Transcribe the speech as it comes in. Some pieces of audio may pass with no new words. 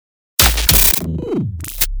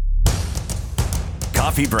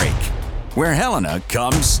Coffee Break, where Helena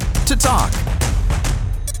comes to talk.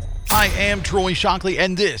 I am Troy Shockley,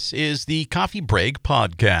 and this is the Coffee Break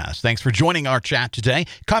Podcast. Thanks for joining our chat today.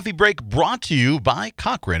 Coffee Break brought to you by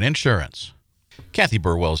Cochran Insurance. Cathy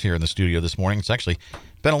Burwell's here in the studio this morning. It's actually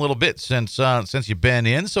been a little bit since you've been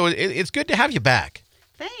in, so it's good to have you back.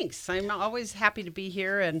 Thanks. I'm always happy to be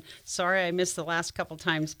here, and sorry I missed the last couple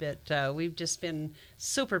times, but we've just been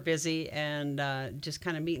super busy and just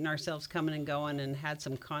kind of meeting ourselves coming and going and had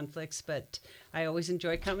some conflicts, but I always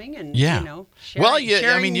enjoy coming and,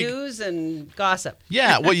 sharing news and gossip.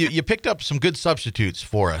 Yeah, well, you picked up some good substitutes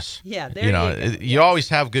for us. Yeah, there you go. You always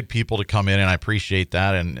have good people to come in, and I appreciate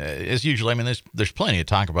that. And as usual, I mean, there's plenty to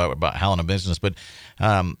talk about Helena business, but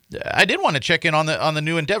I did want to check in on the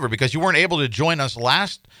new endeavor because you weren't able to join us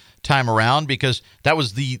last time around because that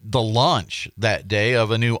was the launch that day of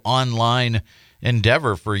a new online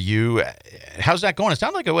endeavor for you. How's that going? It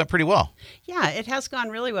sounds like it went pretty well. Yeah, it has gone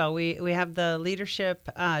really well. We have the Leadership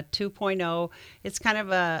 2.0. It's kind of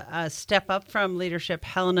a step up from Leadership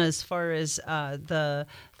Helena as far as the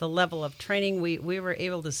level of training. We were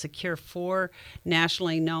able to secure 4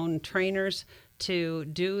 nationally known trainers to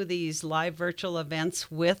do these live virtual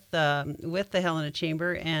events with the Helena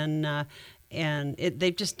Chamber, and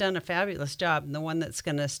they've just done a fabulous job. And the one that's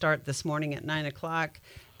going to start this morning at 9 o'clock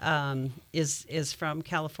is from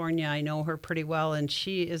California. I know her pretty well, and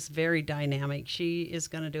she is very dynamic. She is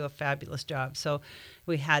going to do a fabulous job. So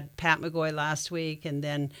we had Pat McGoy last week, and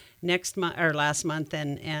then last month,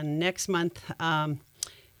 and next month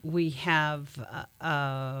we have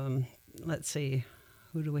let's see.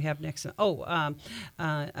 Who do we have next?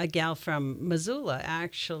 A gal from Missoula,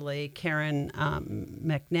 actually, Karen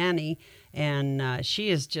McNanny, and she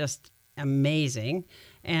is just amazing.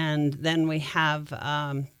 And then we have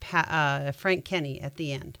Frank Kenny at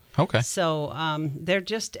the end. Okay. So they're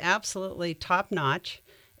just absolutely top-notch.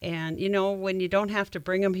 And, when you don't have to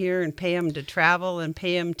bring them here and pay them to travel and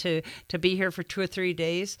pay them to be here for 2 or 3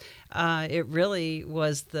 days, it really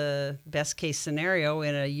was the best-case scenario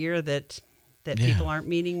in a year that people aren't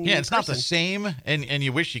meeting. Yeah, it's not the same, and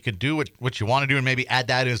you wish you could do what you want to do and maybe add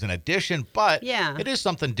that as an addition, but it is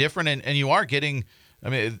something different, and you are getting, I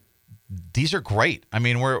mean, these are great. I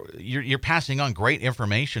mean, you're passing on great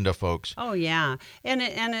information to folks. Oh, yeah. And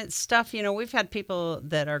it's stuff, we've had people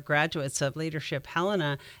that are graduates of Leadership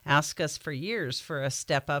Helena ask us for years for a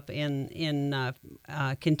step up in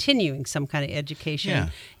continuing some kind of education. Yeah.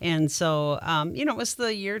 And so, it was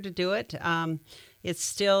the year to do it. It's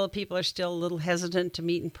still, people are still a little hesitant to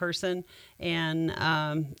meet in person. And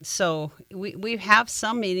so we have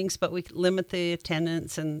some meetings, but we limit the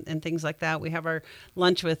attendance and things like that. We have our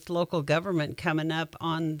lunch with local government coming up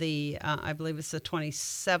on the, I believe it's the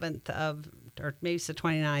 27th or maybe it's the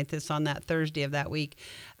 29th. It's on that Thursday of that week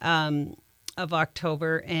of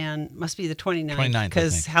October, and must be the 29th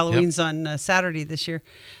because Halloween's on Saturday this year.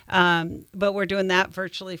 But we're doing that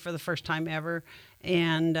virtually for the first time ever.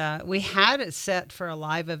 And we had it set for a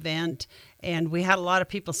live event, and we had a lot of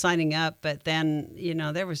people signing up, but then,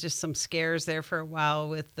 there was just some scares there for a while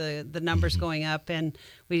with the numbers going up, and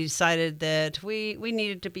we decided that we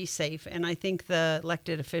needed to be safe. And I think the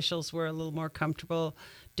elected officials were a little more comfortable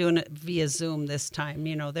doing it via Zoom this time.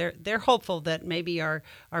 They're hopeful that maybe our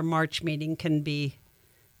March meeting can be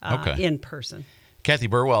in person. Cathy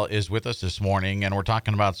Burwell is with us this morning, and we're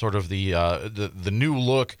talking about sort of the new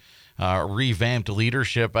look, revamped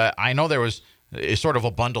leadership. I know there was sort of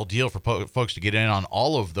a bundle deal for folks to get in on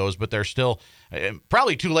all of those, but they're still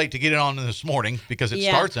probably too late to get in on this morning because it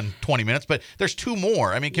starts in 20 minutes, but there's 2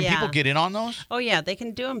 more. I mean, can people get in on those? Oh, yeah. They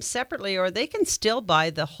can do them separately, or they can still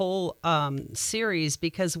buy the whole series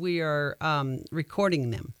because we are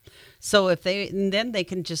recording them. So then they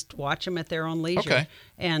can just watch them at their own leisure. Okay.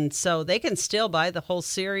 And so they can still buy the whole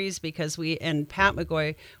series because and Pat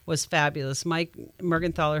McGoy was fabulous. Mike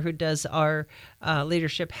Mergenthaler, who does our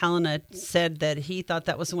Leadership Helena, said that he thought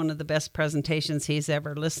that was one of the best presentations he's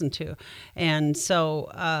ever listened to. And so,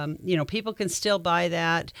 people can still buy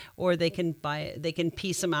that, or they can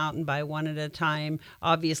piece them out and buy one at a time.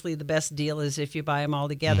 Obviously, the best deal is if you buy them all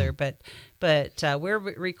together, but we're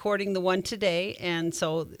recording the one today, and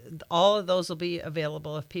so all of those will be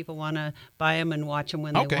available if people want to buy them and watch them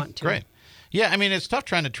when they want to. Great. Yeah, I mean, it's tough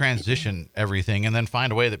trying to transition everything and then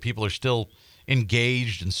find a way that people are still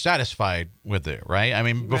engaged and satisfied with it, right? I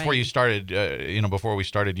mean, before Right. you started, before we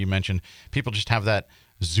started, you mentioned people just have that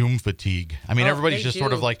Zoom fatigue. I mean, everybody's they just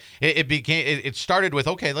sort of do. like it started with,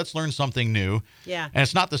 okay, let's learn something new. Yeah. And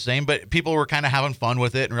it's not the same, but people were kind of having fun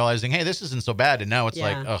with it and realizing, hey, this isn't so bad. And now it's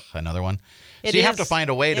like, Yeah. ugh, another one. It So you have to is.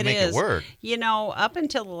 find a way to make it is. work. Up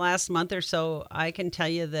until the last month or so, I can tell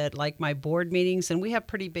you that like my board meetings, and we have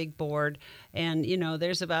pretty big board, and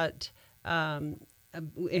there's about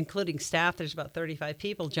including staff, there's about 35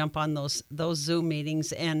 people jump on those Zoom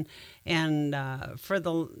meetings, and for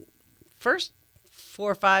the first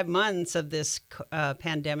 4 or 5 months of this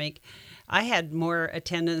pandemic, I had more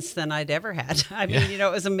attendance than I'd ever had. I mean,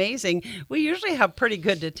 it was amazing. We usually have pretty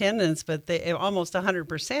good attendance, but almost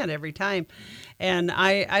 100% every time. And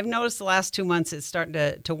I've noticed the last 2 months it's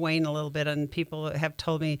starting to wane a little bit, and people have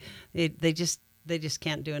told me they just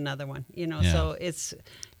can't do another one. So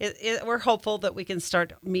we're hopeful that we can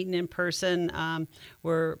start meeting in person.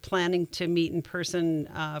 We're planning to meet in person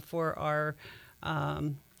for our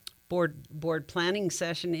board planning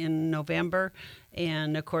session in November,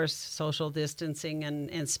 and of course social distancing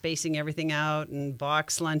and spacing everything out and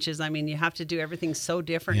box lunches. I mean, you have to do everything so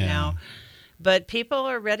different now, but people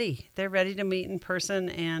are ready. They're ready to meet in person,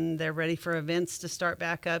 and they're ready for events to start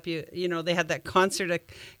back up. They had that concert a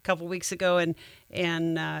couple weeks ago, and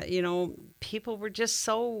people were just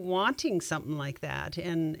so wanting something like that,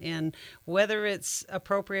 and whether it's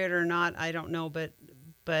appropriate or not, I don't know, but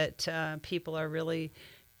people are really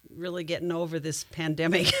getting over this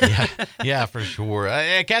pandemic. Yeah, for sure.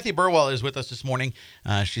 Cathy Burwell is with us this morning.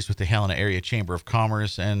 She's with the Helena Area Chamber of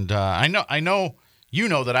Commerce, and I know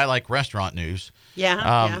that I like restaurant news.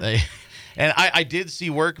 Yeah. And I did see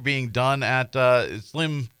work being done at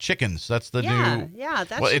Slim Chickens. That's the new. Yeah,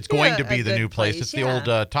 that well, should it's be going a- to be a the good new place. place, It's the yeah.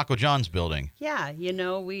 old Taco John's building. Yeah,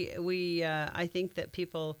 we I think that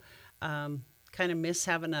people kind of miss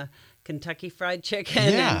having a Kentucky Fried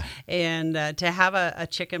Chicken, Yeah. and to have a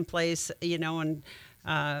chicken place, and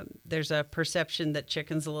there's a perception that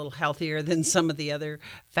chicken's a little healthier than some of the other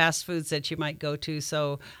fast foods that you might go to.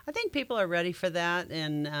 So I think people are ready for that,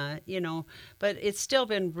 and but it's still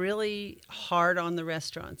been really hard on the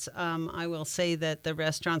restaurants. I will say that the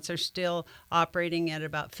restaurants are still operating at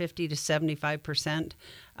about 50 to 75%.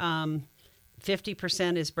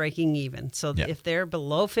 50% is breaking even. So Yeah. if they're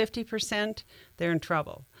below 50%, they're in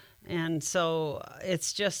trouble. And so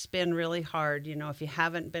it's just been really hard. If you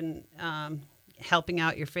haven't been helping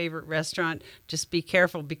out your favorite restaurant, just be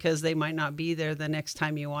careful, because they might not be there the next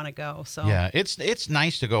time you want to go. So Yeah, it's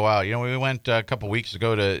nice to go out. We went a couple weeks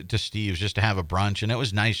ago to Steve's just to have a brunch, and it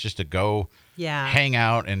was nice just to go hang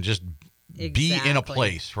out and just be in a Exactly.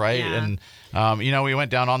 place, right? Yeah. And we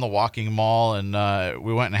went down on the walking mall, and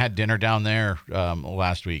we went and had dinner down there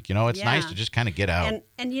last week. It's nice Yeah. to just kind of get out.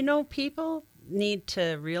 And people need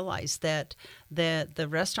to realize that the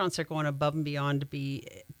restaurants are going above and beyond to be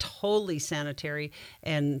totally sanitary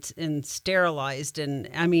and sterilized. And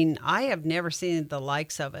I mean, I have never seen the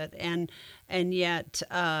likes of it. And yet,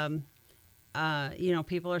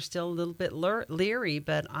 people are still a little bit leery.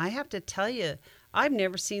 But I have to tell you, I've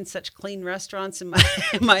never seen such clean restaurants in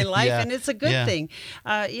my life, Yeah, and it's a good yeah. thing.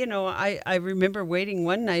 I remember waiting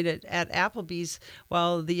one night at Applebee's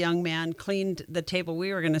while the young man cleaned the table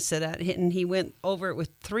we were going to sit at, and he went over it with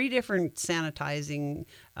 3 different sanitizing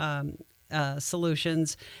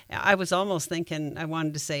solutions. I was almost thinking, I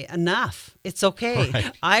wanted to say, enough. It's okay.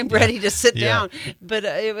 Right. I'm ready to sit Yeah. down. But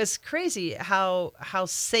it was crazy how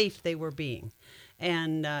safe they were being.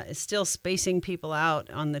 And still spacing people out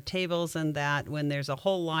on the tables, and that when there's a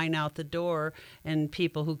whole line out the door and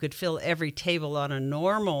people who could fill every table on a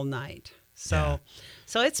normal night. So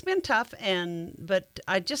it's been tough, but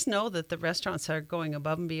I just know that the restaurants are going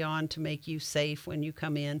above and beyond to make you safe when you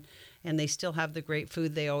come in, and they still have the great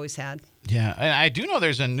food they always had. Yeah, and I do know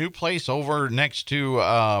there's a new place over next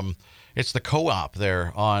to it's the Co-op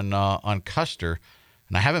there on Custer,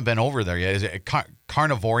 and I haven't been over there yet. Is it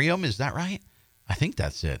Carnivorium? Is that right? I think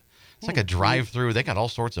that's it. It's like a drive-through. They got all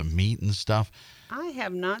sorts of meat and stuff. I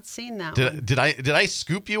have not seen that one. Did I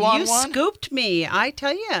scoop you on You one? scooped me. I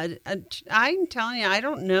tell you, I'm telling you, I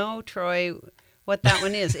don't know, Troy, what that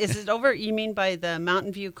one is. Is it over? You mean by the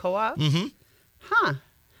Mountain View Co-op? Mm-hmm. Huh.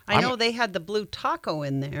 I know they had the blue taco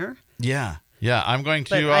in there. Yeah. I'm going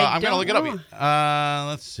But to. I I'm going to don't look it up.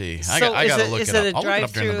 Let's see. I So got to look is it up. it a I'll look it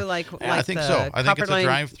up during drive-through the- like Yeah, I think the so. I think Copper it's a Line?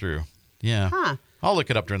 drive-through. Yeah. Huh. I'll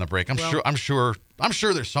look it up during the break. I'm sure I'm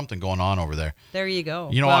sure there's something going on over there. There you go.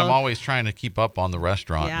 You know, I'm always trying to keep up on the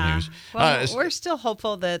restaurant news. Well, we're still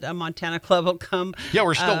hopeful that a Montana Club will come. Yeah,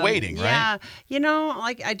 we're still waiting, right? Yeah. You know,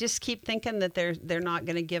 like I just keep thinking that they're not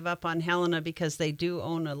going to give up on Helena because they do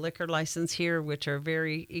own a liquor license here, which are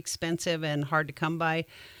very expensive and hard to come by.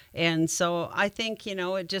 And so I think, you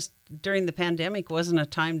know, it just during the pandemic wasn't a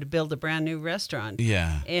time to build a brand new restaurant.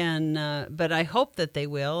 Yeah. And but I hope that they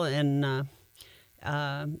will. And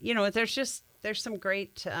you know, there's some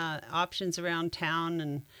great options around town,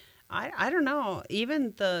 and I don't know.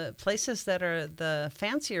 Even the places that are the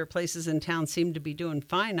fancier places in town seem to be doing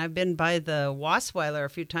fine. I've been by the Wasweiler a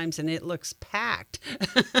few times, and it looks packed.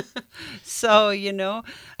 So, you know.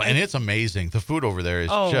 And it's amazing. The food over there is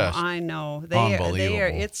just I know. unbelievable.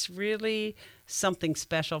 It's really something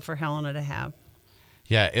special for Helena to have.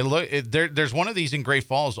 Yeah, there's one of these in Great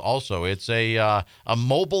Falls also. It's a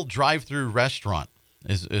mobile drive-through restaurant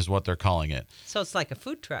is what they're calling it. So it's like a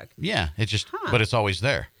food truck. Yeah, it's just, but it's always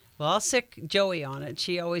there. Well, I'll sick Joey on it.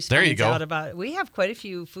 She always there finds out about it. We have quite a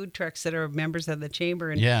few food trucks that are members of the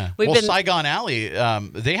chamber. And yeah. Saigon Alley,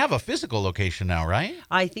 they have a physical location now, right?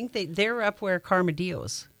 I think they're up where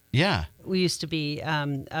Carmadillo's. Yeah. We used to be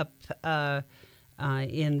up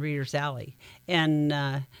in Reader's Alley.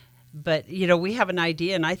 And but, you know, we have an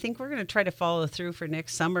idea, and I think we're going to try to follow through for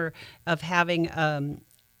next summer of having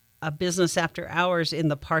a business after hours in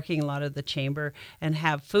the parking lot of the chamber and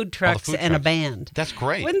have food trucks and a band. That's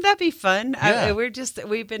great. Wouldn't that be fun? Yeah.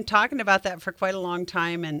 We've been talking about that for quite a long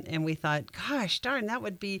time, and we thought, gosh darn, that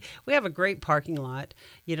would be, we have a great parking lot.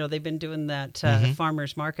 You know, they've been doing that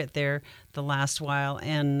farmers market there the last while,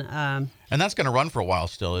 and that's going to run for a while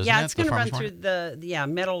still, isn't it? Yeah, it's going to run through the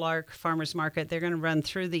Meadowlark Farmers Market. They're going to run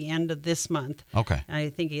through the end of this month. Okay. And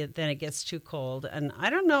I think then it gets too cold. And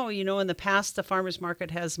I don't know, you know, in the past the farmers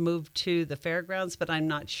market has moved to the fairgrounds, but I'm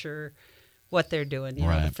not sure what they're doing. You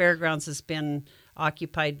know, the fairgrounds has been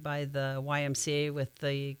occupied by the YMCA with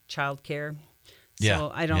the child care.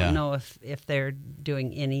 So I don't know if they're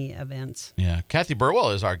doing any events. Yeah. Cathy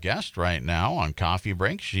Burwell is our guest right now on Coffee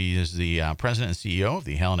Break. She is the president and CEO of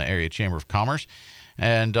the Helena Area Chamber of Commerce.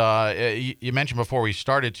 And you mentioned before we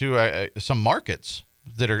started, too, some markets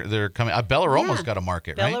that are coming. Bellaroma's got a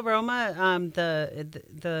market, right? Bellaroma,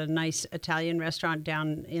 the nice Italian restaurant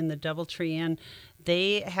down in the Doubletree Inn,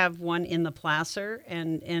 they have one in the Placer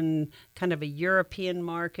and kind of a European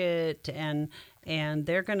market, and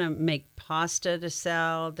they're going to make pasta to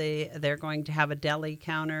sell. They're going to have a deli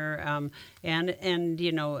counter, and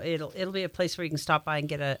you know it'll be a place where you can stop by and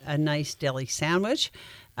get a nice deli sandwich.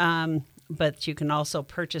 But you can also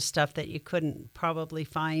purchase stuff that you couldn't probably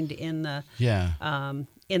find in the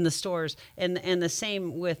stores, and the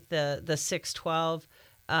same with the 612.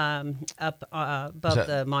 Up above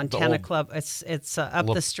the Montana Club. It's up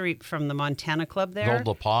the street from the Montana Club there. The old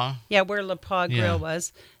La Pa? Yeah, where La Pa Grill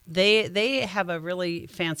was. They have a really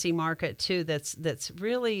fancy market too that's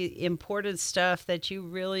really imported stuff that you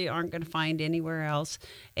really aren't going to find anywhere else.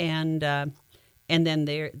 And then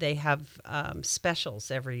they have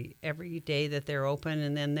specials every day that they're open,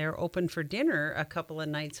 and then they're open for dinner a couple of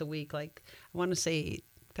nights a week. Like I want to say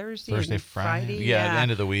Thursday, Friday. Yeah, the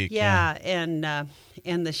end of the week. Yeah. And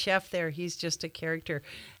the chef there, he's just a character.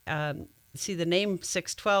 See, the name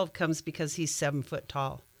 612 comes because he's 7 foot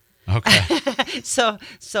tall. Okay. So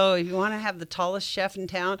if you want to have the tallest chef in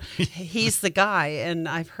town, he's the guy. And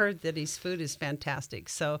I've heard that his food is fantastic.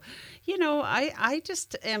 So, you know, I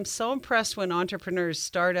just am so impressed when entrepreneurs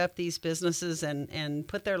start up these businesses and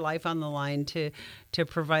put their life on the line to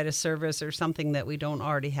provide a service or something that we don't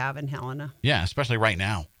already have in Helena. Yeah, especially right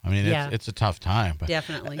now. I mean, it's a tough time. But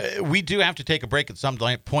definitely. We do have to take a break at some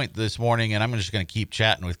point this morning, and I'm just going to keep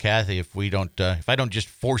chatting with Cathy if I don't just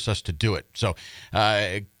force us to do it. So,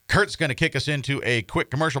 Kurt's going to kick us into a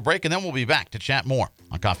quick commercial break, and then we'll be back to chat more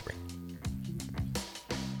on Coffee Break.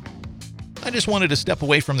 I just wanted to step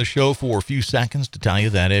away from the show for a few seconds to tell you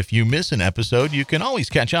that if you miss an episode, you can always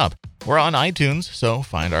catch up. We're on iTunes, so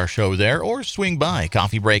find our show there or swing by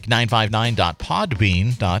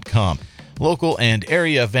coffeebreak959.podbean.com. Local and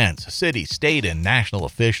area events, city, state, and national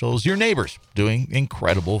officials, your neighbors doing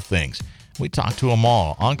incredible things. We talk to them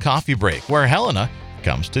all on Coffee Break, where Helena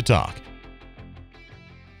comes to talk.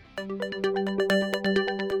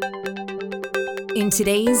 In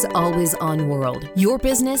today's always-on world, your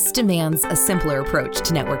business demands a simpler approach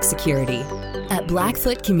to network security. At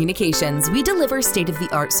Blackfoot Communications, we deliver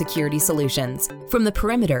state-of-the-art security solutions, from the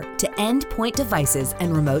perimeter to endpoint devices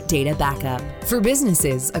and remote data backup, for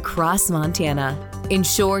businesses across Montana.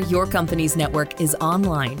 Ensure your company's network is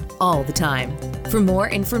online all the time. For more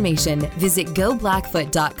information, visit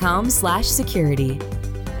goblackfoot.com/security.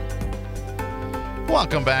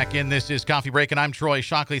 Welcome back in. This is Coffee Break, and I'm Troy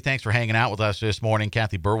Shockley. Thanks for hanging out with us this morning.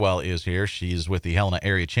 Cathy Burwell is here. She's with the Helena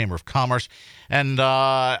Area Chamber of Commerce. And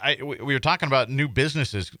we were talking about new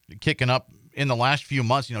businesses kicking up in the last few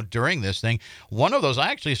months, during this thing. One of those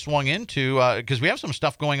I actually swung into because we have some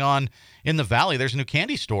stuff going on in the Valley. There's a new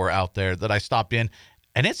candy store out there that I stopped in,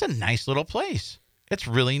 and it's a nice little place. It's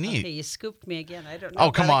really neat. Okay, you scooped me again. I don't know.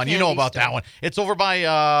 Oh, come on. You know about that one. It's over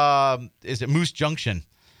by, is it Moose Junction?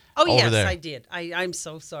 Oh, yes, there. I did. I'm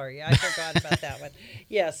so sorry. I forgot about that one.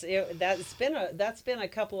 Yes, that's been a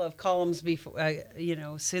couple of columns before.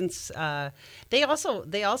 Since they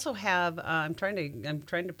also have. I'm trying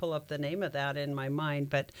to pull up the name of that in my mind,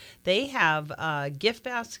 but they have gift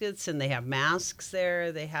baskets and they have masks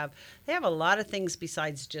there. They have a lot of things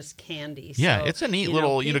besides just candy. Yeah, so, it's a neat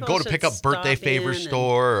little. Go to pick up birthday favor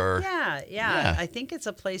store or. Yeah. I think it's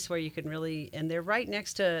a place where you can really, and they're right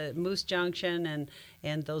next to Moose Junction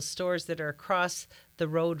and those stores that are across the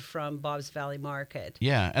road from Bob's Valley Market.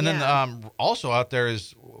 Yeah, and then also out there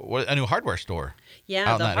is a new hardware store.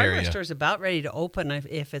 Yeah, the hardware store is about ready to open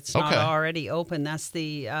if it's not already open. That's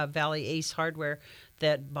the Valley Ace Hardware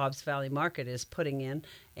that Bob's Valley Market is putting in.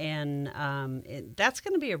 And that's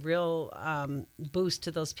going to be a real boost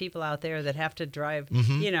to those people out there that have to drive,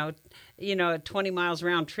 a 20 miles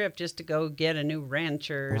round trip just to go get a new wrench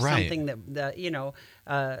or something that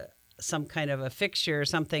some kind of a fixture or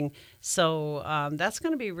something. So that's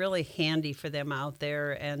going to be really handy for them out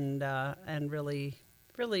there and really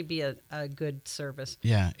be a good service.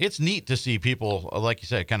 Yeah, it's neat to see people, like you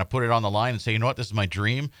said, kind of put it on the line and say, you know what, this is my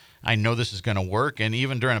dream. I know this is going to work. And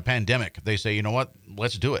even during a pandemic, they say, you know what,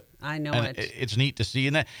 let's do it. I know and it. It's neat to see,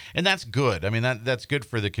 and that's good. I mean, that's good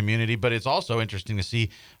for the community, but it's also interesting to see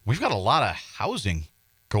we've got a lot of housing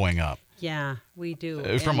going up. Yeah, we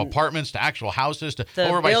do. From apartments to actual houses to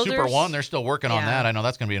over by Super One, they're still working on that. I know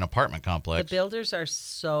that's going to be an apartment complex. The builders are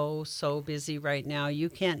so busy right now. You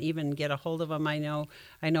can't even get a hold of them. I know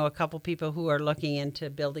a couple people who are looking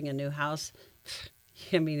into building a new house.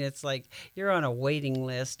 I mean, it's like you're on a waiting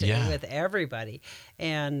list with everybody.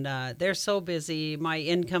 And they're so busy. My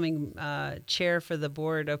incoming chair for the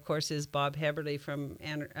board, of course, is Bob Heberly from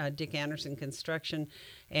Dick Anderson Construction.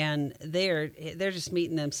 And they're just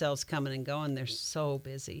meeting themselves coming and going. They're so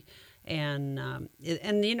busy. And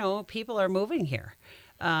people are moving here.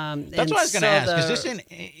 That's what I was going to ask. Is this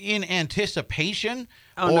in anticipation,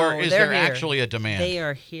 or is there actually a demand? They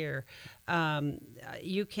are here.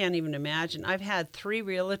 You can't even imagine. I've had 3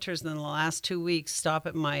 realtors in the last 2 weeks stop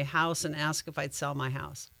at my house and ask if I'd sell my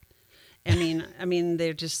house. I mean,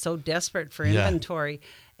 they're just so desperate for inventory,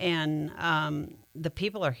 and the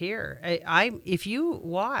people are here. If you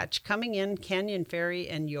watch coming in Canyon Ferry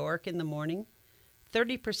and York in the morning,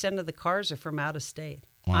 30% of the cars are from out of state.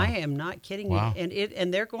 Wow. I am not kidding you.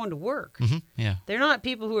 And they're going to work. Mm-hmm. Yeah. They're not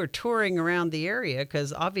people who are touring around the area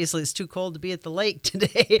because obviously it's too cold to be at the lake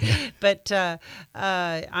today. But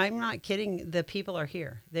I'm not kidding. The people are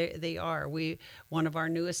here. They are. One of our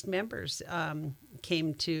newest members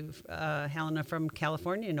came to Helena from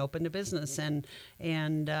California and opened a business, and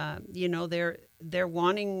they're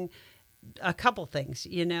wanting a couple things.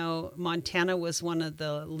 Montana was one of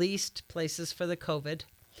the least places for the COVID.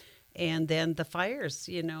 And then the fires,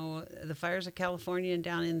 the fires of California and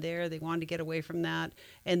down in there, they wanted to get away from that.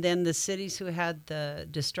 And then the cities who had the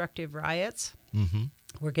destructive riots,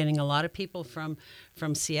 we're getting a lot of people from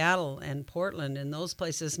Seattle and Portland and those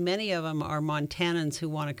places. Many of them are Montanans who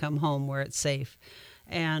want to come home where it's safe.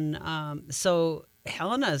 And so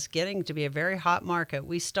Helena is getting to be a very hot market.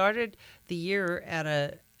 We started the year at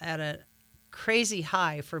a crazy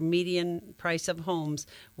high for median price of homes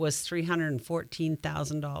was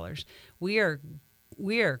 $314,000. We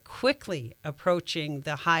are quickly approaching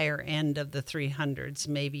the higher end of the 300s,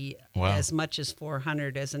 maybe as much as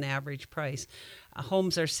 400 as an average price.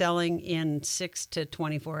 Homes are selling in 6 to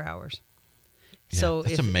 24 hours. Yeah, so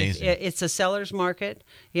that's amazing. It's a seller's market.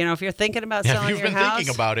 If you're thinking about selling your house, if you've been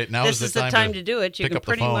thinking about it, now this is the time to do it. You can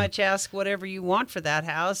pretty phone. much ask whatever you want for that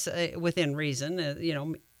house within reason.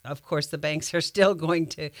 Of course, the banks are still going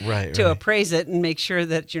to appraise it and make sure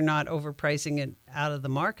that you're not overpricing it out of the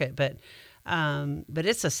market. But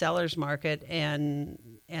it's a seller's market, and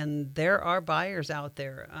there are buyers out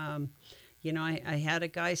there. I had a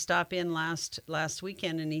guy stop in last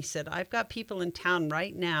weekend, and he said, "I've got people in town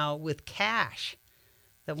right now with cash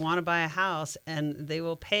that want to buy a house, and they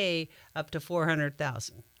will pay up to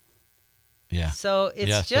 $400,000." Yeah. So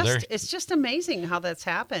it's just amazing how that's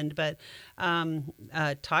happened. But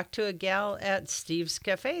talked to a gal at Steve's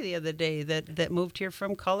Cafe the other day that moved here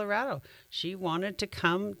from Colorado. She wanted to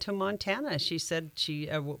come to Montana. She said she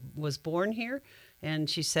was born here, and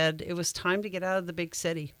she said it was time to get out of the big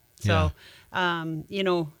city. So,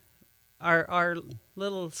 our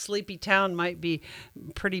little sleepy town might be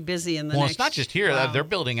pretty busy in the next. Well, it's not just here. Wow. They're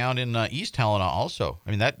building out in East Helena also.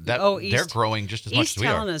 I mean, they're growing just as much East as we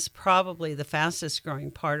are. Helena is probably the fastest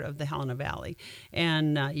growing part of the Helena Valley,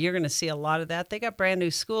 and you're going to see a lot of that. They got brand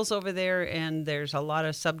new schools over there, and there's a lot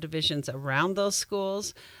of subdivisions around those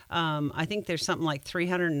schools. I think there's something like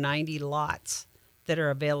 390 lots that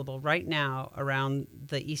are available right now around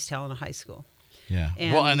the East Helena High School. Yeah.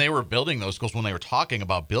 And they were building those schools when they were talking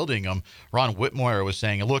about building them. Ron Whitmore was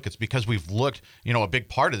saying, look, it's because we've looked, a big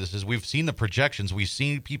part of this is we've seen the projections. We've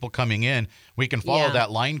seen people coming in. We can follow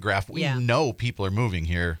that line graph. We know people are moving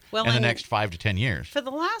here in the next 5 to 10 years. For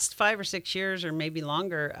the last 5 or 6 years or maybe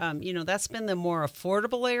longer, that's been the more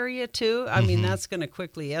affordable area too. I mean, that's going to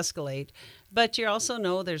quickly escalate. But you also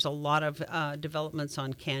know there's a lot of developments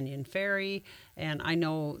on Canyon Ferry. And I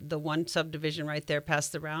know the one subdivision right there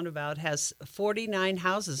past the roundabout has 49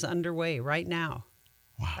 houses underway right now.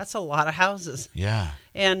 Wow. That's a lot of houses. Yeah.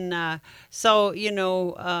 And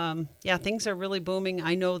things are really booming.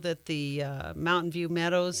 I know that the Mountain View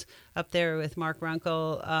Meadows up there with Mark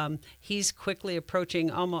Runkle, he's quickly approaching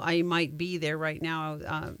almost, I might be there right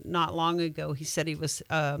now. Not long ago, he said he was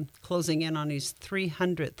closing in on his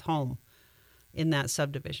 300th home in that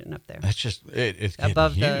subdivision up there. That's just it's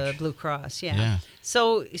above huge. The Blue Cross. Yeah.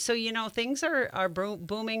 So things are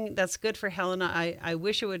booming. That's good for Helena. I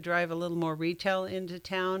wish it would drive a little more retail into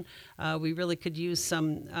town. We really could use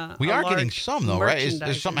some. We are getting some though, right?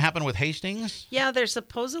 Is something happened with Hastings? Yeah, there's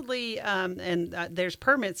supposedly there's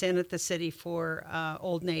permits in at the city for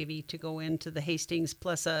Old Navy to go into the Hastings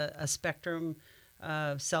plus a Spectrum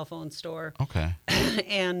cell phone store. Okay.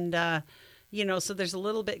 And. So there's a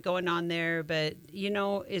little bit going on there, but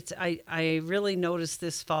I really noticed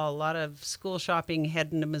this fall a lot of school shopping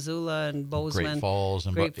heading to Missoula and Bozeman,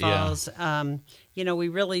 Great Falls. We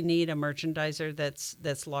really need a merchandiser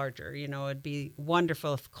that's larger. It'd be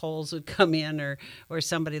wonderful if Kohl's would come in or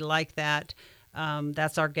somebody like that.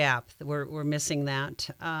 That's our gap. We're missing that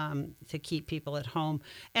to keep people at home.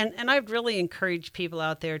 And I'd really encourage people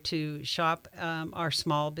out there to shop our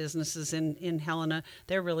small businesses in Helena.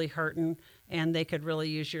 They're really hurting, and they could really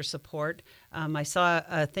use your support. I saw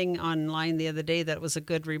a thing online the other day that was a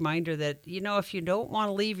good reminder that, if you don't want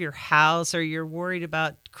to leave your house or you're worried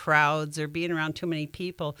about crowds or being around too many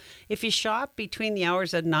people, if you shop between the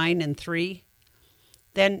hours of 9 and 3,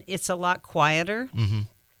 then it's a lot quieter. Mm-hmm.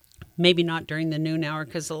 Maybe not during the noon hour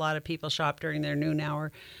because a lot of people shop during their noon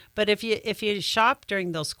hour. But if you shop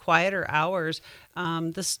during those quieter hours,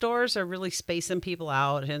 the stores are really spacing people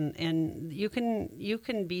out, and you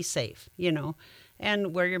can be safe,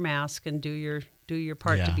 and wear your mask and do your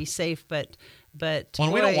part to be safe. But we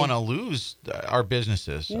don't want to lose our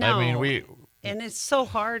businesses. No. I mean, And it's so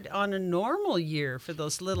hard on a normal year for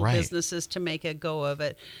those little businesses to make a go of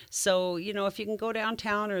it. So, if you can go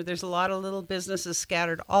downtown, or there's a lot of little businesses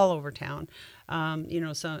scattered all over town,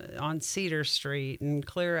 so on Cedar Street and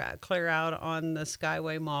clear out on the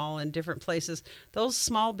Skyway Mall and different places, those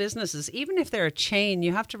small businesses, even if they're a chain,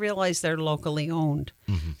 you have to realize they're locally owned.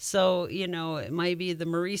 Mm-hmm. So, it might be the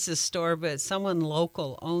Maurice's store, but someone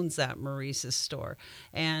local owns that Maurice's store.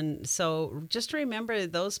 And so just remember,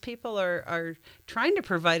 those people are trying to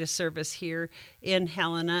provide a service here in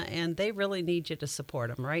Helena, and they really need you to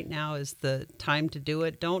support them. Right now is the time to do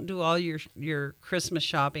it. Don't do all your Christmas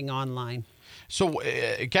shopping online. So,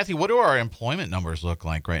 Cathy, what do our employment numbers look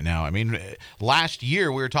like right now? I mean, last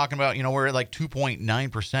year we were talking about, we're at like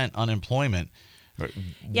 2.9% unemployment.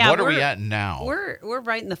 Yeah, what are we at now? We're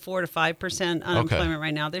right in the 4 to 5% unemployment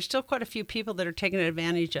right now. There's still quite a few people that are taking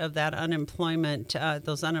advantage of that unemployment,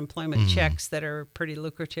 those unemployment checks that are pretty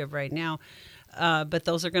lucrative right now. But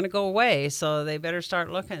those are going to go away, so they better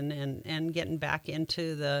start looking and getting back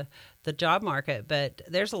into the job market. But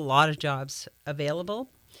there's a lot of jobs available.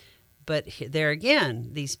 But there again,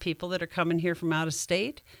 these people that are coming here from out of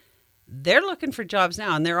state, they're looking for jobs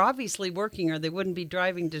now, and they're obviously working, or they wouldn't be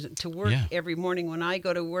driving to work every morning. When I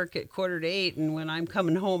go to work at 7:45, and when I'm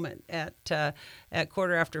coming home at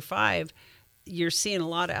 5:15, you're seeing a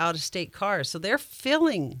lot of out-of-state cars. So they're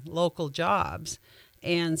filling local jobs.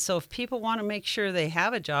 And so if people want to make sure they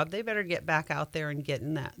have a job, they better get back out there and get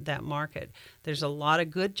in that market. There's a lot of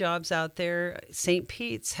good jobs out there. St.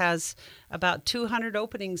 Pete's has about 200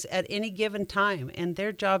 openings at any given time, and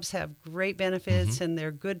their jobs have great benefits and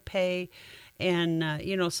they're good pay. And,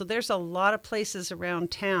 so there's a lot of places around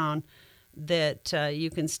town that you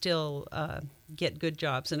can still get good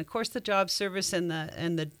jobs. And, of course, the job service and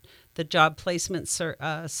the job placement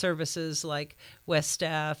services like West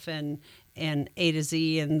Staff and and A to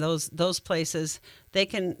Z and those places, they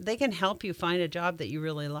can help you find a job that you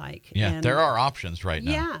really like. Yeah, and there are options right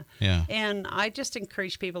now. Yeah. And I just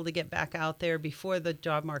encourage people to get back out there before the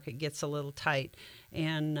job market gets a little tight.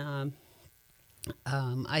 And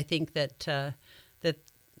I think that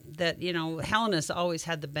Helena's always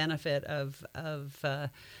had the benefit of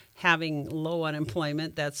having low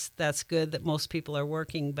unemployment. That's good that most people are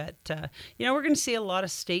working. But we're going to see a lot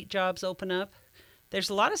of state jobs open up. There's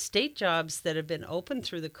a lot of state jobs that have been open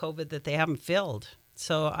through the COVID that they haven't filled.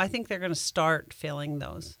 So I think they're going to start filling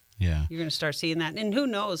those. Yeah. You're going to start seeing that. And who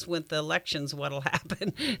knows with the elections what'll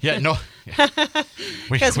happen. Yeah, no.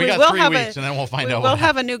 we got 3 weeks and then we'll find out. We'll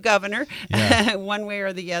have a new governor, yeah. one way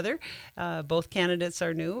or the other. Both candidates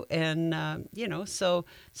are new. And, so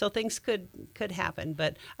things could happen.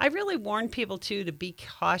 But I really warn people, too, to be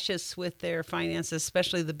cautious with their finances,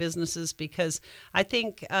 especially the businesses, because I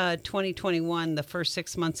think 2021, the first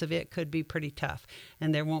 6 months of it could be pretty tough.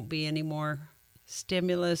 And there won't be any more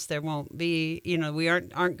stimulus. There won't be, we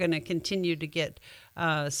aren't going to continue to get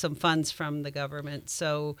some funds from the government.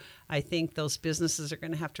 So I think those businesses are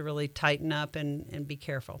going to have to really tighten up and be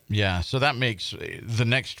careful. Yeah, so that makes the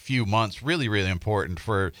next few months really, really important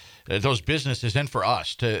for those businesses and for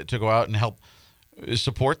us to go out and help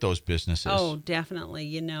support those businesses. Oh,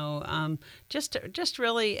 definitely. Just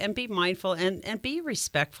really, and be mindful and be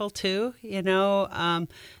respectful too.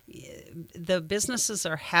 The businesses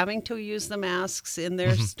are having to use the masks in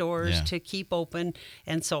their stores to keep open.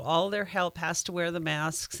 And so all their help has to wear the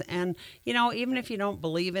masks. And, even if you don't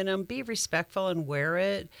believe in them, be respectful and wear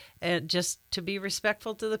it. And just to be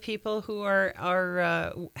respectful to the people who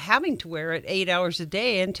are having to wear it 8 hours a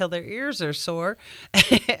day until their ears are sore.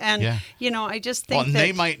 And, I just think and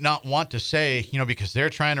they might not want to say, because they're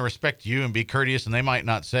trying to respect you and be courteous, and they might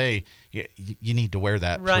not say, you need to wear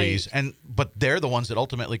that, please. But they're the ones that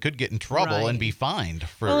ultimately could get in trouble and be fined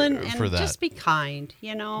for that. Just be kind.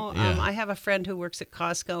 I have a friend who works at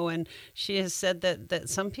Costco, and she has said that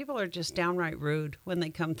some people are just downright rude when they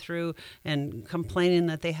come through and complaining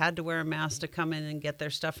that they had to wear a mask to come in and get their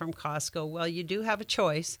stuff from Costco. Well, you do have a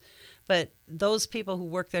choice, but those people who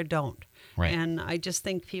work there don't. Right. And I just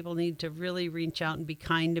think people need to really reach out and be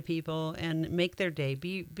kind to people and make their day.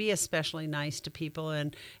 Be especially nice to people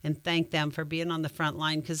and thank them for being on the front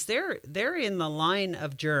line, because they're in the line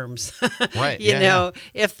of germs. Right.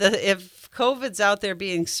 If COVID's out there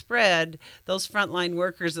being spread, those frontline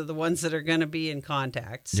workers are the ones that are going to be in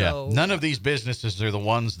contact. So none of these businesses are the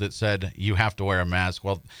ones that said you have to wear a mask.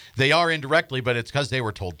 Well, they are indirectly, but it's because they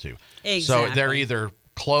were told to. Exactly. So they're either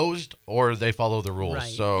closed or they follow the rules.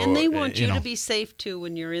 Right. So and they want you to be safe too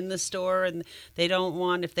when you're in the store, and they don't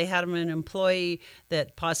want, if they had an employee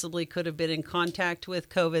that possibly could have been in contact with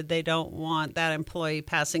COVID, they don't want that employee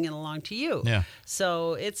passing it along to you. Yeah.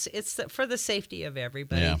 So it's for the safety of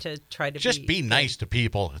everybody to try to just be nice to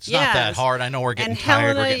people. It's not that hard. I know we're getting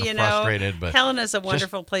tired, we're getting frustrated, but Helena's a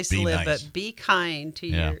wonderful place to live, nice. but be kind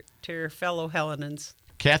to your fellow Helenans.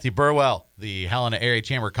 Cathy Burwell, the Helena Area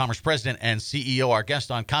Chamber of Commerce President and CEO, our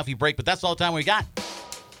guest on Coffee Break. But that's all the time we got.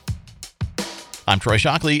 I'm Troy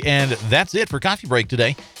Shockley, and that's it for Coffee Break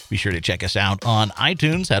today. Be sure to check us out on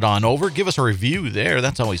iTunes. Head on over. Give us a review there.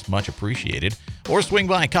 That's always much appreciated. Or swing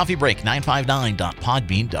by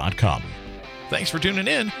coffeebreak959.podbean.com. Thanks for tuning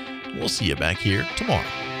in. We'll see you back here tomorrow.